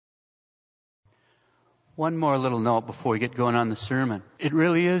One more little note before we get going on the sermon. It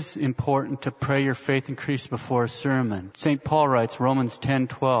really is important to pray your faith increase before a sermon. St. Paul writes, Romans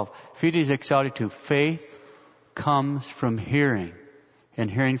 10:12, Fides exauditu, faith comes from hearing,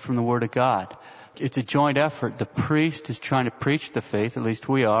 and hearing from the Word of God. It's a joint effort. The priest is trying to preach the faith, at least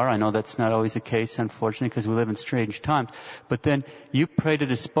we are. I know that's not always the case, unfortunately, because we live in strange times. But then you pray to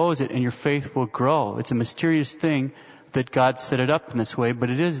dispose it, and your faith will grow. It's a mysterious thing that God set it up in this way, but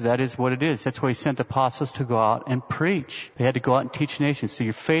that is what it is. That's why He sent apostles to go out and preach. They had to go out and teach nations. So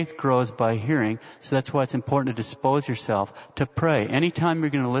your faith grows by hearing. So that's why it's important to dispose yourself to pray. Anytime you're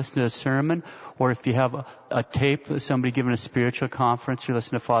going to listen to a sermon, or if you have a tape of somebody giving a spiritual conference, you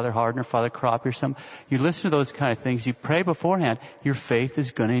listen to Father Hardin or Father Croppy or something, you listen to those kind of things, you pray beforehand, your faith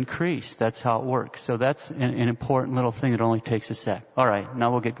is going to increase. That's how it works. So that's an important little thing that only takes a sec. All right,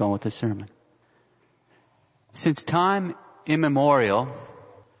 now we'll get going with the sermon. Since time immemorial,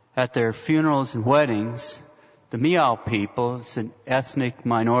 at their funerals and weddings, the Miao people, it's an ethnic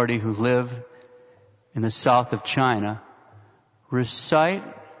minority who live in the south of China, recite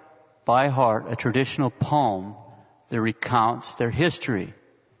by heart a traditional poem that recounts their history.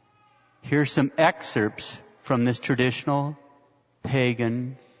 Here's some excerpts from this traditional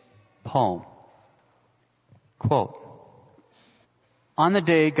pagan poem. Quote, on the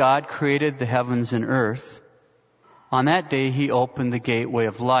day God created the heavens and earth, on that day He opened the gateway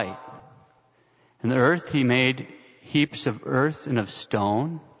of light. In the earth He made heaps of earth and of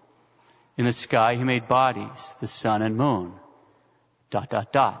stone. In the sky He made bodies, the sun and moon. ...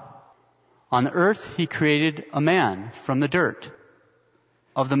 On the earth He created a man from the dirt.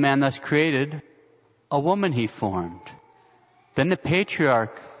 Of the man thus created, a woman He formed. Then the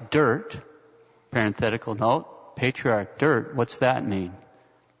patriarch Dirt, parenthetical note, patriarch Dirt, what's that mean?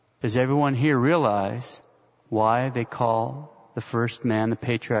 Does everyone here realize why they call the first man the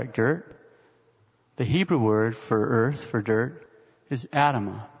patriarch Dirt? The Hebrew word for earth, for dirt, is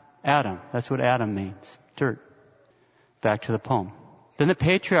Adam. Adam, that's what Adam means, dirt. Back to the poem. Then the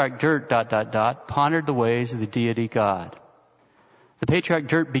patriarch Dirt, pondered the ways of the deity God. The patriarch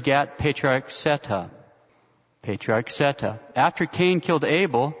Dirt begat patriarch Seta. Patriarch Seta. After Cain killed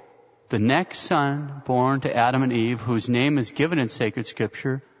Abel, the next son born to Adam and Eve, whose name is given in sacred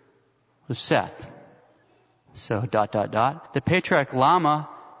scripture, was Seth. So, The patriarch Lama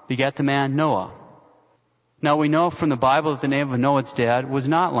begat the man Noah. Now we know from the Bible that the name of Noah's dad was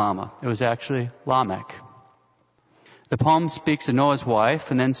not Lama. It was actually Lamech. The poem speaks of Noah's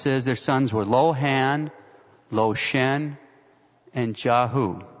wife and then says their sons were Lohan, Lo-Shen, and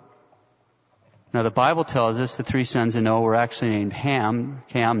Jahu. Now the Bible tells us the three sons of Noah were actually named Ham,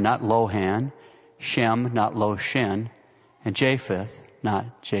 not Lohan, Shem, not Lo-Shen, and Japheth,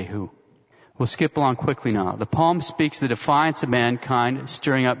 not Jehu. We'll skip along quickly now. The poem speaks the defiance of mankind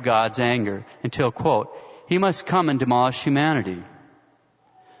stirring up God's anger until, quote, He must come and demolish humanity.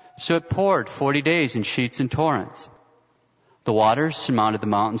 So it poured 40 days in sheets and torrents. The waters surmounted the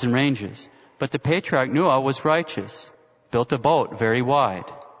mountains and ranges. But the patriarch Noah was righteous, built a boat very wide.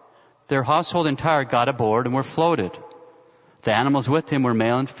 Their household entire got aboard and were floated. The animals with him were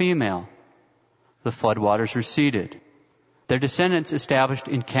male and female. The flood waters receded. Their descendants established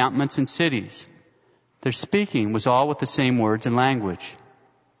encampments and cities. Their speaking was all with the same words and language.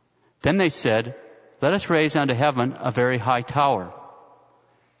 Then they said, Let us raise unto heaven a very high tower.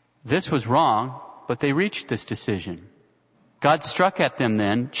 This was wrong, but they reached this decision. God struck at them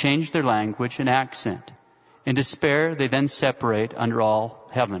then, changed their language and accent. In despair, they then separate under all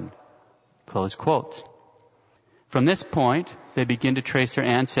heaven. Close quotes. From this point, they begin to trace their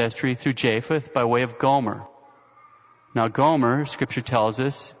ancestry through Japheth by way of Gomer. Now Gomer, Scripture tells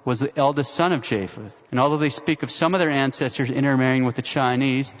us, was the eldest son of Japheth. And although they speak of some of their ancestors intermarrying with the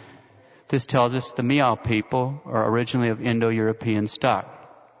Chinese, this tells us the Miao people are originally of Indo-European stock.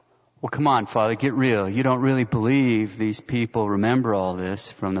 Well, come on, Father, get real. You don't really believe these people remember all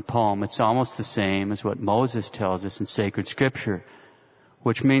this from the poem. It's almost the same as what Moses tells us in sacred Scripture,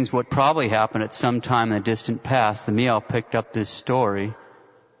 which means what probably happened at some time in the distant past. The Miao picked up this story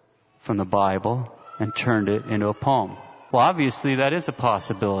from the Bible and turned it into a poem. Well, obviously that is a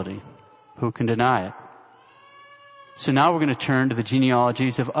possibility. Who can deny it? So now we're going to turn to the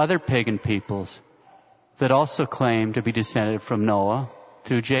genealogies of other pagan peoples that also claim to be descended from Noah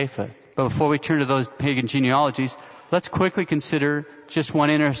through Japheth. But before we turn to those pagan genealogies, let's quickly consider just one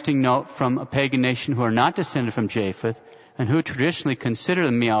interesting note from a pagan nation who are not descended from Japheth and who traditionally consider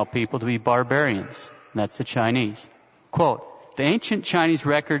the Miao people to be barbarians. And that's the Chinese. Quote, the ancient Chinese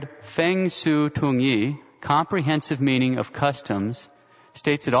record Feng Su Tung Yi, comprehensive meaning of customs,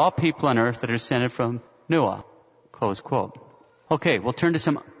 states that all people on earth that are descended from Noah. Close quote. Okay, we'll turn to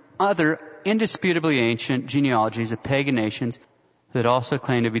some other indisputably ancient genealogies of pagan nations that also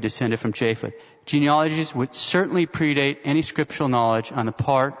claim to be descended from Japheth. Genealogies which certainly predate any scriptural knowledge on the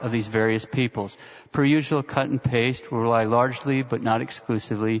part of these various peoples. Per usual, cut and paste will rely largely, but not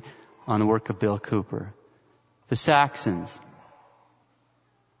exclusively, on the work of Bill Cooper. The Saxons.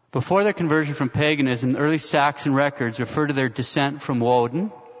 Before their conversion from paganism, the early Saxon records refer to their descent from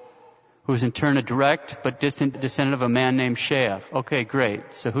Woden, who was in turn a direct but distant descendant of a man named Sheaf. Okay,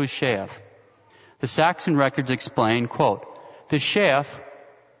 great. So who's Sheaf? The Saxon records explain, quote, "The Sheaf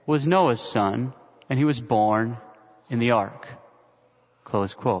was Noah's son, and he was born in the ark."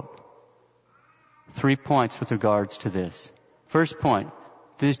 Close quote. 3 points with regards to this. First point,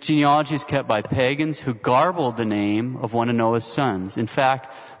 this genealogy is kept by pagans who garbled the name of one of Noah's sons. In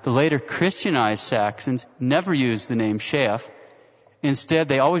fact, the later Christianized Saxons never used the name Sheaf. Instead,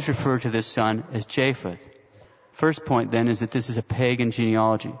 they always refer to this son as Japheth. First point, then, is that this is a pagan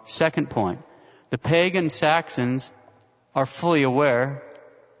genealogy. Second point, the pagan Saxons are fully aware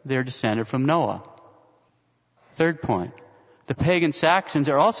they're descended from Noah. Third point, the pagan Saxons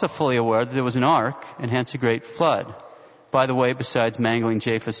are also fully aware that there was an ark and hence a great flood. By the way, besides mangling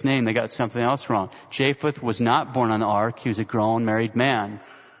Japheth's name, they got something else wrong. Japheth was not born on the ark. He was a grown, married man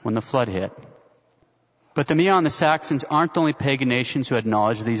when the flood hit. But the Mia and the Saxons aren't the only pagan nations who had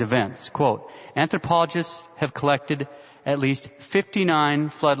knowledge of these events. Quote, "Anthropologists have collected at least 59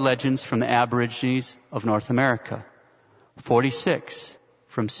 flood legends from the Aborigines of North America, 46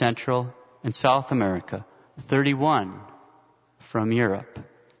 from Central and South America, 31 from Europe,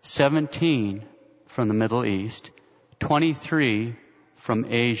 17 from the Middle East, 23 from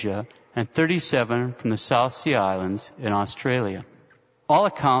Asia, and 37 from the South Sea Islands in Australia. All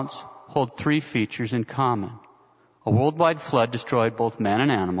accounts hold 3 features in common. A worldwide flood destroyed both men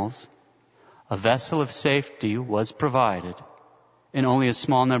and animals. A vessel of safety was provided, and only a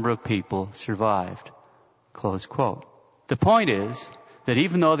small number of people survived." Close quote. The point is that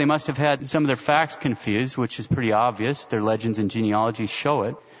even though they must have had some of their facts confused, which is pretty obvious, their legends and genealogies show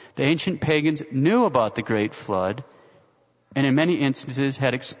it, the ancient pagans knew about the great flood and in many instances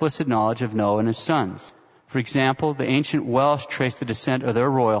had explicit knowledge of Noah and his sons. For example, the ancient Welsh traced the descent of their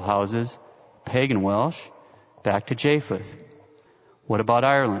royal houses, pagan Welsh, back to Japheth. What about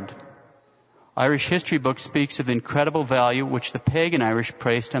Ireland? Irish history book speaks of the incredible value which the pagan Irish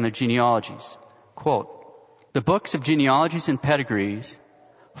placed on their genealogies. Quote, "The books of genealogies and pedigrees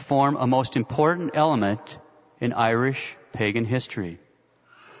form a most important element in Irish pagan history.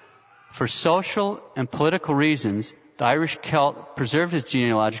 For social and political reasons, the Irish Celt preserved his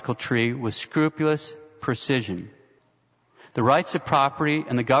genealogical tree with scrupulous precision. The rights of property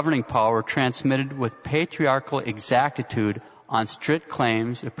and the governing power were transmitted with patriarchal exactitude on strict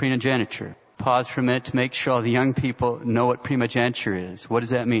claims of primogeniture." Pause for a minute to make sure all the young people know what primogeniture is. What does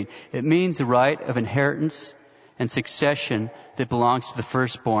that mean? It means the right of inheritance and succession that belongs to the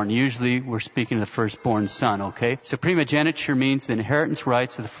firstborn. Usually we're speaking of the firstborn son, okay? So primogeniture means the inheritance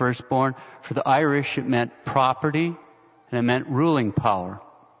rights of the firstborn. For the Irish, it meant property and it meant ruling power.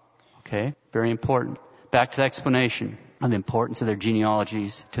 Okay? Very important. Back to the explanation of the importance of their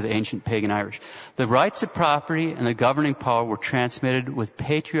genealogies to the ancient pagan Irish. The rights of property and the governing power were transmitted with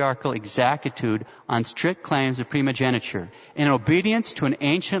patriarchal exactitude on strict claims of primogeniture. In obedience to an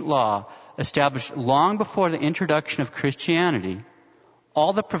ancient law established long before the introduction of Christianity,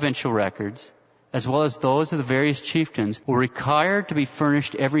 all the provincial records, as well as those of the various chieftains, were required to be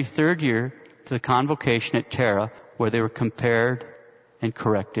furnished every 3rd year to the convocation at Tara, where they were compared and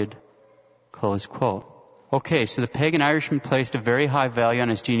corrected. Close quote. Okay, so the pagan Irishman placed a very high value on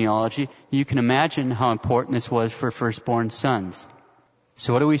his genealogy. You can imagine how important this was for firstborn sons.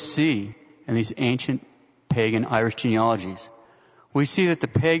 So what do we see in these ancient pagan Irish genealogies? We see that the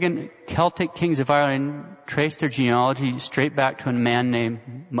pagan Celtic kings of Ireland traced their genealogy straight back to a man named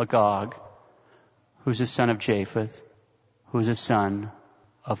Magog, who's the son of Japheth, who's a son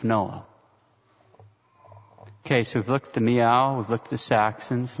of Noah. Okay, so we've looked at the Miao, we've looked at the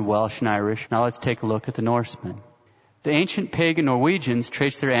Saxons, the Welsh and Irish. Now let's take a look at the Norsemen. The ancient pagan Norwegians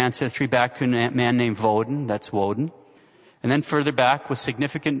traced their ancestry back to a man named Woden, that's Woden. And then further back, with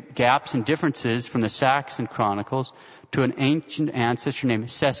significant gaps and differences from the Saxon chronicles, to an ancient ancestor named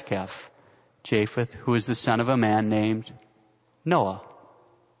Seskef, Japheth, who is the son of a man named Noah.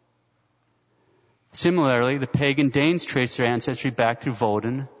 Similarly, the pagan Danes traced their ancestry back through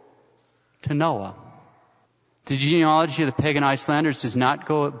Woden to Noah. The genealogy of the pagan Icelanders does not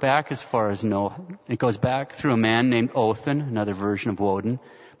go back as far as Noah. It goes back through a man named Othin, another version of Woden,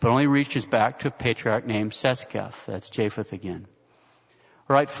 but only reaches back to a patriarch named Seskef. That's Japheth again.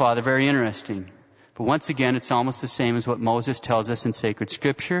 All right, Father, very interesting. But once again, it's almost the same as what Moses tells us in sacred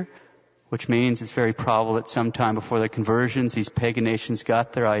scripture. which means it's very probable that sometime before their conversions, these pagan nations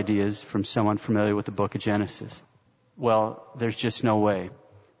got their ideas from someone familiar with the book of Genesis. Well, there's just no way.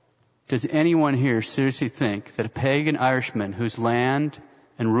 Does anyone here seriously think that a pagan Irishman whose land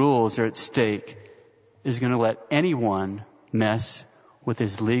and rules are at stake is going to let anyone mess with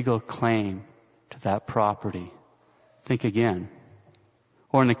his legal claim to that property? Think again.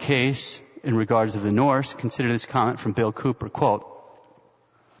 Or in the case in regards of the Norse, consider this comment from Bill Cooper, quote,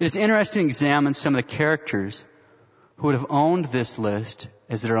 "It is interesting to examine some of the characters who would have owned this list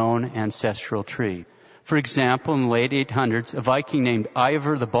as their own ancestral tree. For example, in the late 800s, a Viking named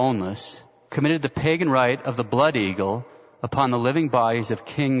Ivar the Boneless committed the pagan rite of the blood eagle upon the living bodies of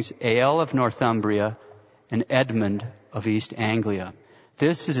kings Aelle of Northumbria and Edmund of East Anglia.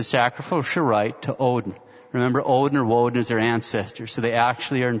 This is a sacrificial rite to Odin." Remember, Odin or Woden is their ancestor, so they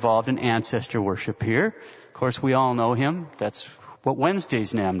actually are involved in ancestor worship here. Of course, we all know him. That's what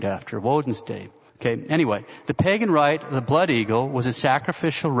Wednesday's named after, Woden's Day. Okay, anyway, the pagan rite of the blood eagle was a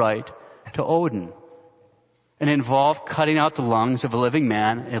sacrificial rite to Odin. And it involved cutting out the lungs of a living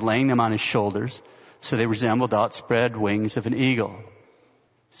man and laying them on his shoulders so they resembled outspread wings of an eagle.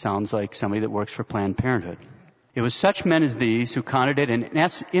 Sounds like somebody that works for Planned Parenthood. It was such men as these who counted it an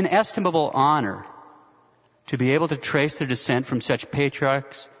inestimable honor to be able to trace their descent from such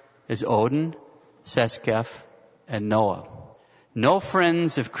patriarchs as Odin, Seskef, and Noah. No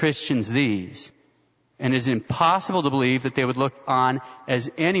friends of Christians these, and it is impossible to believe that they would look on as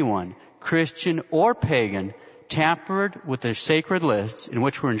anyone, Christian or pagan, tampered with their sacred lists in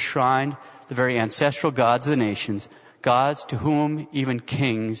which were enshrined the very ancestral gods of the nations, gods to whom even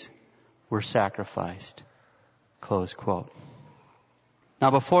kings were sacrificed. Close quote. Now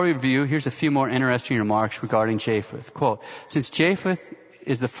before we review, here's a few more interesting remarks regarding Japheth. Quote, "Since Japheth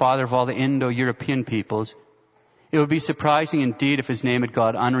is the father of all the Indo-European peoples, it would be surprising indeed if his name had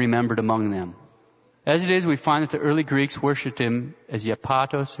gone unremembered among them. As it is, we find that the early Greeks worshipped him as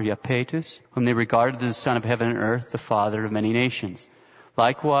Iapetos or Iapetus, whom they regarded as the son of heaven and earth, the father of many nations.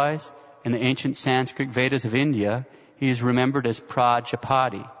 Likewise, in the ancient Sanskrit Vedas of India, he is remembered as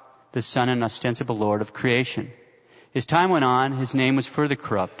Prajapati, the son and ostensible lord of creation. As time went on, his name was further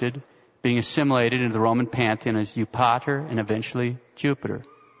corrupted, being assimilated into the Roman pantheon as Eupator and eventually Jupiter.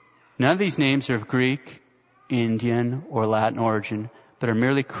 None of these names are of Greek, Indian, or Latin origin, but are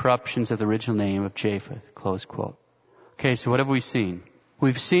merely corruptions of the original name of Japheth." Close quote. Okay, so what have we seen?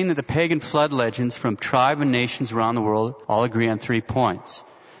 We've seen that the pagan flood legends from tribe and nations around the world all agree on 3 points.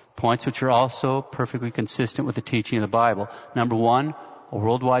 Points which are also perfectly consistent with the teaching of the Bible. Number 1, a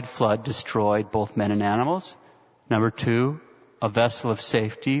worldwide flood destroyed both men and animals. Number 2, a vessel of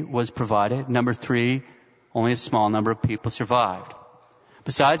safety was provided. Number 3, only a small number of people survived.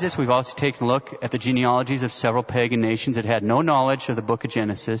 Besides this, we've also taken a look at the genealogies of several pagan nations that had no knowledge of the book of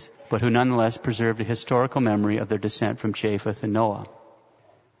Genesis, but who nonetheless preserved a historical memory of their descent from Japheth and Noah.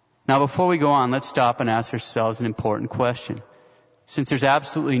 Now, before we go on, let's stop and ask ourselves an important question. Since there's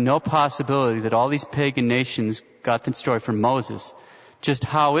absolutely no possibility that all these pagan nations got the story from Moses, just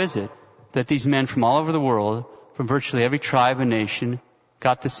how is it that these men from all over the world, from virtually every tribe and nation,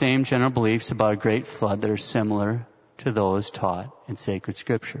 got the same general beliefs about a great flood that are similar to those taught in sacred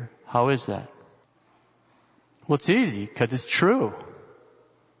scripture? How is that? Well, it's easy, because it's true.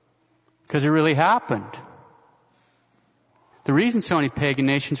 Because it really happened. The reason so many pagan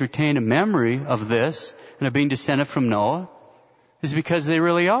nations retain a memory of this and of being descended from Noah is because they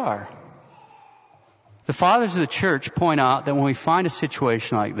really are. The fathers of the church point out that when we find a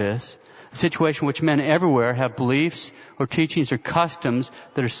situation like this, a situation in which men everywhere have beliefs or teachings or customs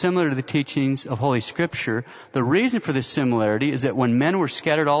that are similar to the teachings of Holy Scripture, the reason for this similarity is that when men were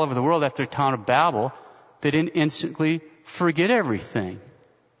scattered all over the world after the town of Babel, they didn't instantly forget everything.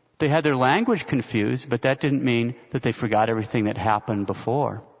 They had their language confused, but that didn't mean that they forgot everything that happened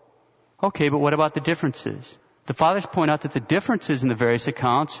before. Okay, but what about the differences? The fathers point out that the differences in the various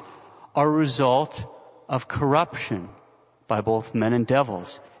accounts are a result of corruption by both men and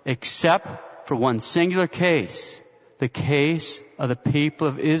devils, except for one singular case, the case of the people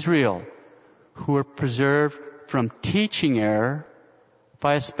of Israel, who were preserved from teaching error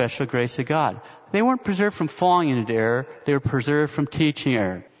by a special grace of God. They weren't preserved from falling into error, they were preserved from teaching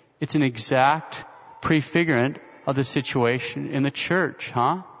error. It's an exact prefigurement of the situation in the church,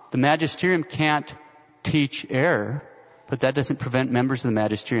 huh? The magisterium can't teach error, but that doesn't prevent members of the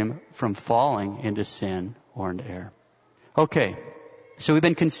magisterium from falling into sin or into error. Okay, so we've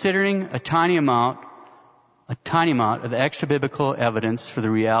been considering a tiny amount of the extra biblical evidence for the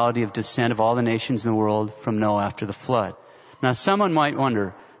reality of descent of all the nations in the world from Noah after the flood. Now, someone might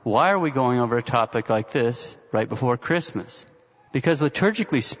wonder, why are we going over a topic like this right before Christmas? Because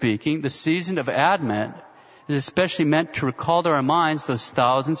liturgically speaking, the season of Advent is especially meant to recall to our minds those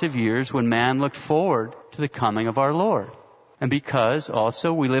thousands of years when man looked forward to the coming of our Lord. And because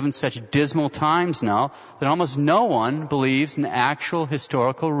also we live in such dismal times now that almost no one believes in the actual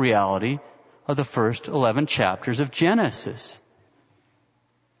historical reality of the first 11 chapters of Genesis.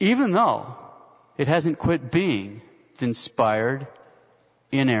 Even though it hasn't quit being the inspired,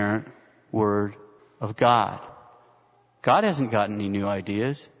 inerrant Word of God. God hasn't got any new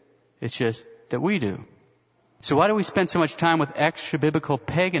ideas. It's just that we do. So why do we spend so much time with extra-biblical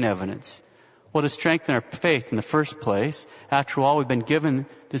pagan evidence? Well, to strengthen our faith in the first place. After all, we've been given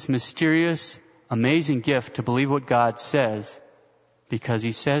this mysterious, amazing gift to believe what God says because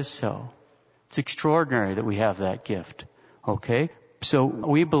He says so. It's extraordinary that we have that gift. Okay? So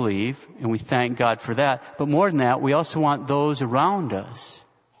we believe, and we thank God for that. But more than that, we also want those around us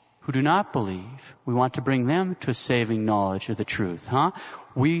who do not believe. We want to bring them to a saving knowledge of the truth.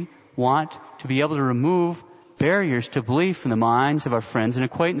 We want to be able to remove barriers to belief in the minds of our friends and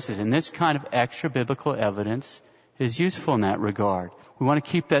acquaintances. And this kind of extra biblical evidence is useful in that regard. We want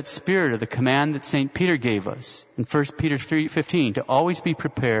to keep that spirit of the command that St. Peter gave us in 1 Peter 3:15, to always be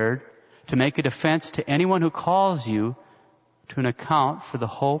prepared to make a defense to anyone who calls you to an account for the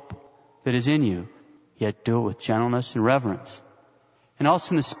hope that is in you, yet do it with gentleness and reverence. And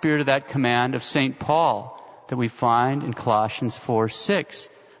also in the spirit of that command of St. Paul that we find in Colossians 4:6,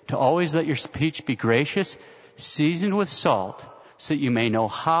 to always let your speech be gracious, seasoned with salt, so that you may know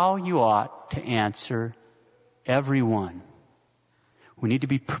how you ought to answer everyone. We need to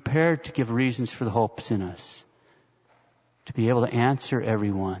be prepared to give reasons for the hopes in us, to be able to answer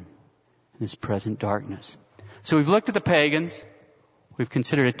everyone in this present darkness. So we've looked at the pagans. We've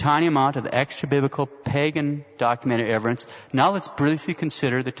considered a tiny amount of the extra-biblical pagan documented evidence. Now let's briefly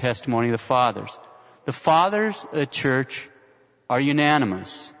consider the testimony of the Fathers. The Fathers of the Church are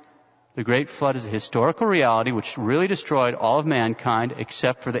unanimous. The Great Flood is a historical reality which really destroyed all of mankind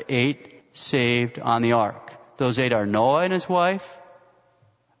except for the 8 saved on the ark. Those 8 are Noah and his wife,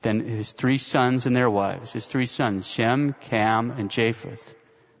 then his 3 sons and their wives. His 3 sons, Shem, Cam, and Japheth.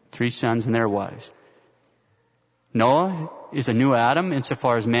 3 sons and their wives. Noah is a new Adam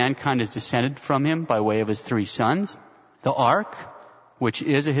insofar as mankind is descended from him by way of his 3 sons. The ark, which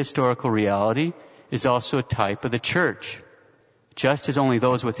is a historical reality, is also a type of the church. Just as only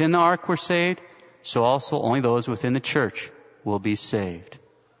those within the ark were saved, so also only those within the church will be saved.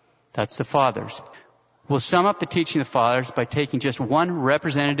 That's the Fathers. We'll sum up the teaching of the Fathers by taking just one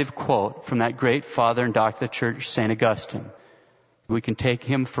representative quote from that great Father and Doctor of the Church, St. Augustine. We can take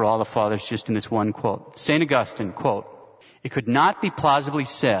him for all the Fathers just in this one quote. St. Augustine, quote, "It could not be plausibly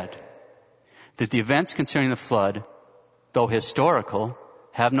said that the events concerning the flood, though historical,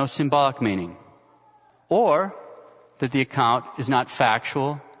 have no symbolic meaning, or that the account is not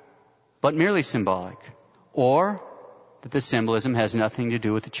factual, but merely symbolic, or that the symbolism has nothing to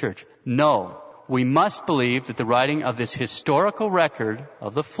do with the church. No, we must believe that the writing of this historical record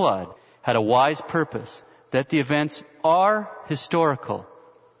of the flood had a wise purpose, that the events are historical,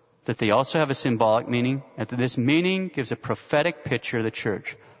 that they also have a symbolic meaning, and that this meaning gives a prophetic picture of the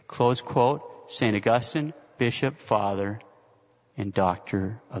church." Close quote, St. Augustine, Bishop, Father, and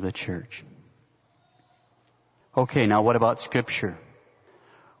Doctor of the Church. Okay, now what about Scripture?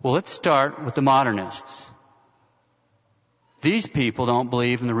 Well, let's start with the modernists. These people don't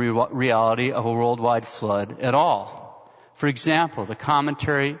believe in the reality of a worldwide flood at all. For example, the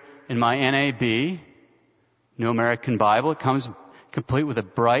commentary in my NAB, New American Bible, it comes complete with a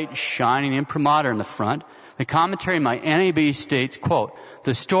bright, shining imprimatur in the front. The commentary in my NAB states, quote,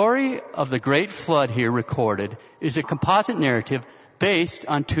 "The story of the great flood here recorded is a composite narrative based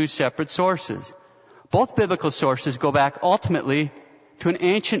on 2 separate sources. Both biblical sources go back ultimately to an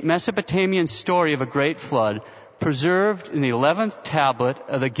ancient Mesopotamian story of a great flood preserved in the 11th tablet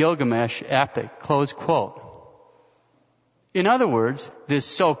of the Gilgamesh epic." Close quote. In other words, this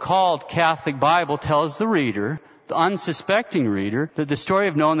so-called Catholic Bible tells the reader, the unsuspecting reader, that the story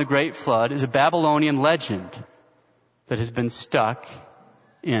of Noah and the Great Flood is a Babylonian legend that has been stuck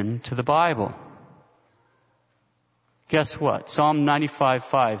into the Bible. Guess what? Psalm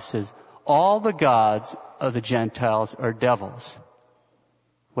 95:5 says, "All the gods of the Gentiles are devils."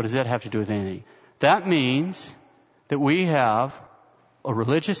 What does that have to do with anything? That means that we have a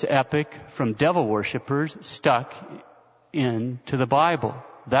religious epic from devil worshippers stuck into the Bible.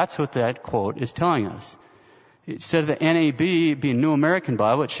 That's what that quote is telling us. Instead of the NAB being New American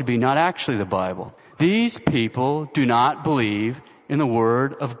Bible, it should be not actually the Bible. These people do not believe in the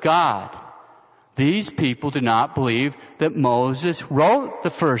Word of God. These people do not believe that Moses wrote the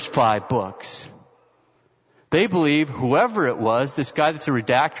first 5 books. They believe whoever it was, this guy that's a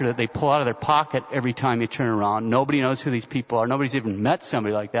redactor that they pull out of their pocket every time you turn around. Nobody knows who these people are. Nobody's even met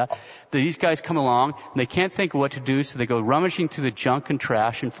somebody like that. These guys come along and they can't think of what to do, so they go rummaging through the junk and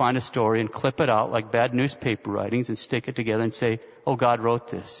trash and find a story and clip it out like bad newspaper writings and stick it together and say, oh, God wrote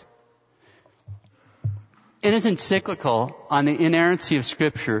this. In his encyclical on the inerrancy of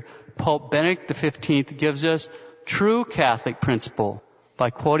Scripture, Pope Benedict XV gives us true Catholic principle by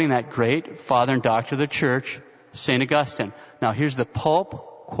quoting that great father and doctor of the Church, St. Augustine. Now here's the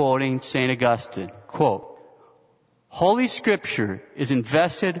Pope quoting St. Augustine. Quote, Holy Scripture is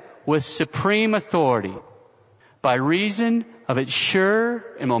invested with supreme authority by reason of its sure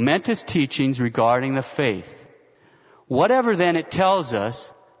and momentous teachings regarding the faith. Whatever then it tells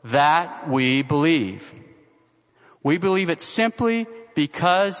us, that we believe. We believe it simply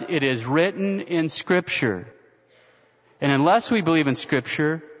because it is written in Scripture. And unless we believe in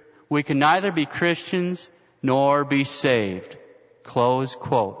Scripture, we can neither be Christians nor be saved. Close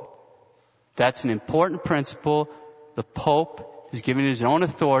quote. That's an important principle. The Pope is giving his own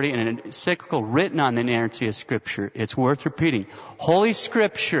authority in an encyclical written on the inerrancy of Scripture. It's worth repeating. Holy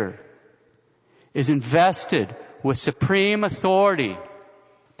Scripture is invested with supreme authority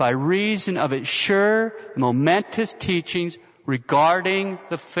by reason of its sure, momentous teachings regarding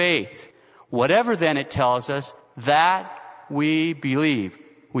the faith. Whatever then it tells us, that we believe.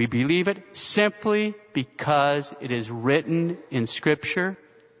 We believe it simply because it is written in Scripture.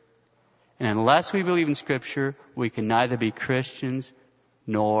 And unless we believe in Scripture, we can neither be Christians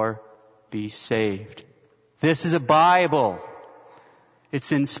nor be saved. This is a Bible.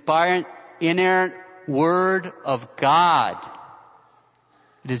 It's inspired, inerrant Word of God.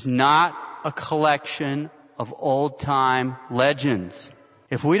 It is not a collection of old-time legends.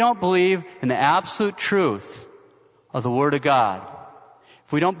 If we don't believe in the absolute truth of the Word of God,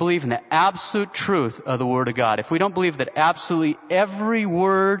 if we don't believe in the absolute truth of the Word of God, if we don't believe that absolutely every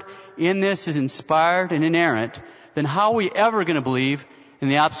word in this is inspired and inerrant, then how are we ever going to believe in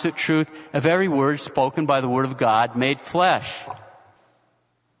the absolute truth of every word spoken by the Word of God made flesh?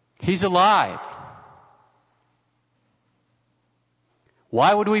 He's alive.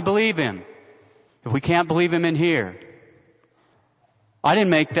 Why would we believe Him if we can't believe Him in here? I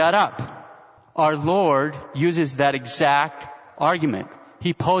didn't make that up. Our Lord uses that exact argument.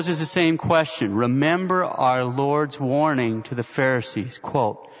 He poses the same question. Remember our Lord's warning to the Pharisees.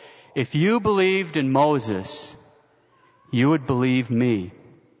 Quote, if you believed in Moses, you would believe me.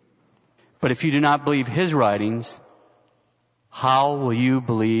 But if you do not believe his writings, how will you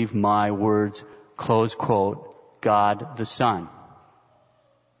believe my words? Close quote, God the Son.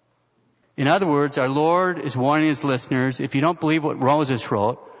 In other words, our Lord is warning His listeners, if you don't believe what Moses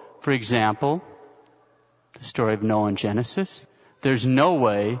wrote, for example, the story of Noah in Genesis, there's no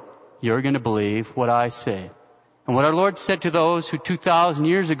way you're going to believe what I say. And what our Lord said to those who 2,000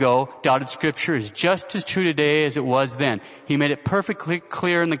 years ago doubted Scripture is just as true today as it was then. He made it perfectly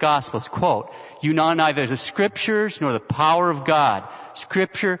clear in the Gospels. Quote, you know neither the Scriptures nor the power of God.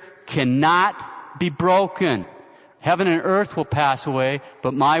 Scripture cannot be broken. Heaven and earth will pass away,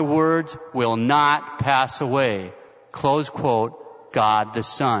 but my words will not pass away. Close quote, God the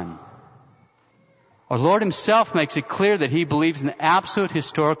Son. Our Lord Himself makes it clear that He believes in the absolute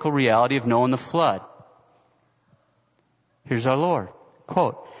historical reality of Noah and the flood. Here's our Lord.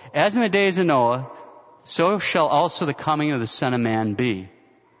 Quote, as in the days of Noah, so shall also the coming of the Son of Man be.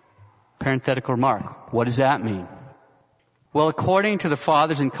 Parenthetical remark. What does that mean? Well, according to the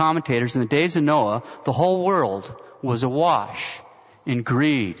fathers and commentators, in the days of Noah, the whole world was awash in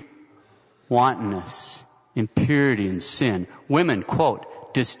greed, wantonness, impurity, and sin. Women,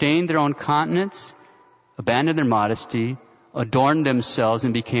 quote, disdained their own continence, abandoned their modesty, adorned themselves,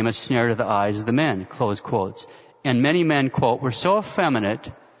 and became a snare to the eyes of the men, close quotes. And many men, quote, were so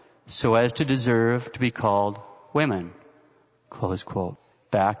effeminate so as to deserve to be called women, close quote.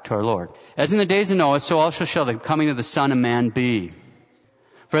 Back to our Lord. As in the days of Noah, so also shall the coming of the Son of Man be.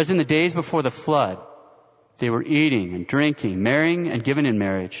 For as in the days before the flood, they were eating and drinking, marrying and giving in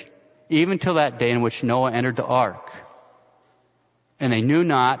marriage, even till that day in which Noah entered the ark. And they knew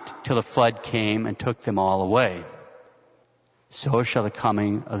not till the flood came and took them all away. So shall the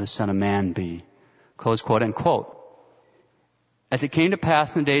coming of the Son of Man be. Close quote, end quote. As it came to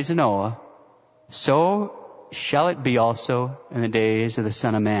pass in the days of Noah, so shall it be also in the days of the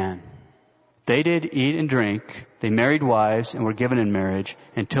Son of Man. They did eat and drink, they married wives and were given in marriage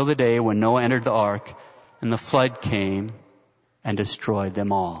until the day when Noah entered the ark and the flood came and destroyed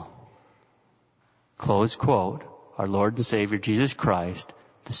them all. Close quote, our Lord and Savior Jesus Christ,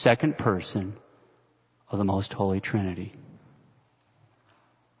 the second person of the Most Holy Trinity.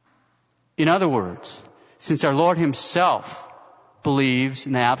 In other words, Since our Lord himself believes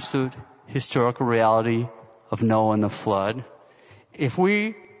in the absolute historical reality of Noah and the flood, if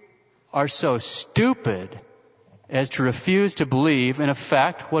we are so stupid as to refuse to believe, in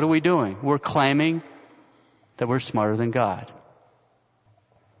effect, what are we doing? We're claiming that we're smarter than God.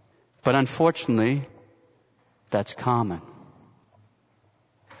 But unfortunately, that's common.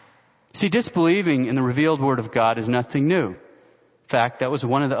 See, disbelieving in the revealed Word of God is nothing new. In fact, that was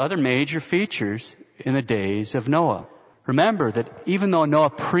one of the other major features in the days of Noah. Remember that even though Noah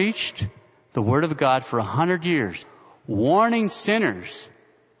preached the Word of God for 100 years, warning sinners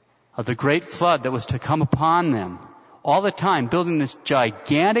of the great flood that was to come upon them, all the time building this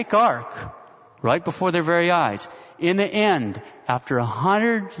gigantic ark right before their very eyes, in the end, after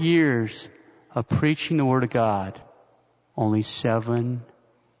 100 years of preaching the Word of God, only 7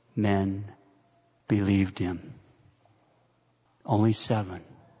 men believed him. Only 7.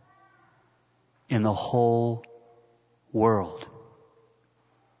 In the whole world.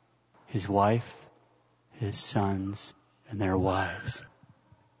 His wife, his sons, and their wives.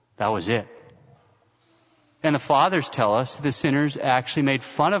 That was it. And the fathers tell us that the sinners actually made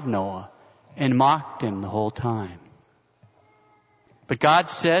fun of Noah and mocked him the whole time. But God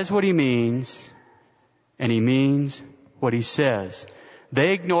says what he means, and he means what he says.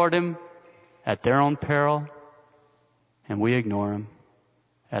 They ignored him at their own peril, and we ignore him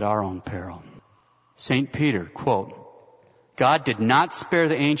at our own peril. St. Peter, quote, God did not spare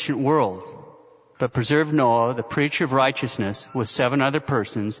the ancient world, but preserved Noah, the preacher of righteousness, with 7 other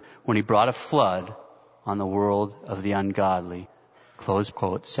persons when he brought a flood on the world of the ungodly. Close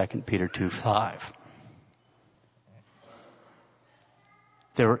quote, 2 Peter 2:5.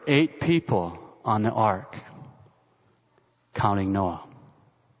 There were 8 people on the ark, counting Noah.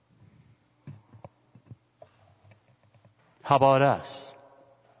 How about us?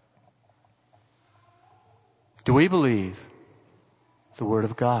 Do we believe the Word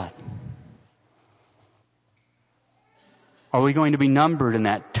of God? Are we going to be numbered in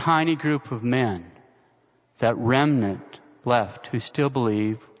that tiny group of men, that remnant left who still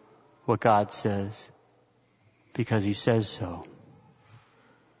believe what God says because he says so?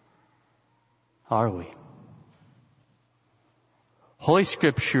 Are we? Holy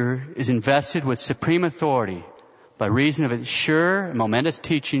Scripture is invested with supreme authority by reason of its sure and momentous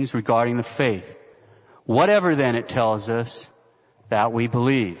teachings regarding the faith. Whatever then it tells us, that we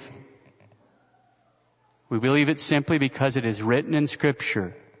believe. We believe it simply because it is written in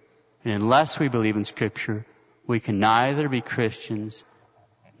Scripture. And unless we believe in Scripture, we can neither be Christians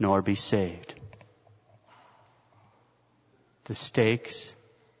nor be saved. The stakes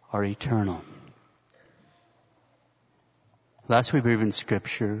are eternal. Unless we believe in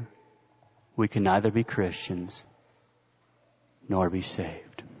Scripture, we can neither be Christians nor be saved.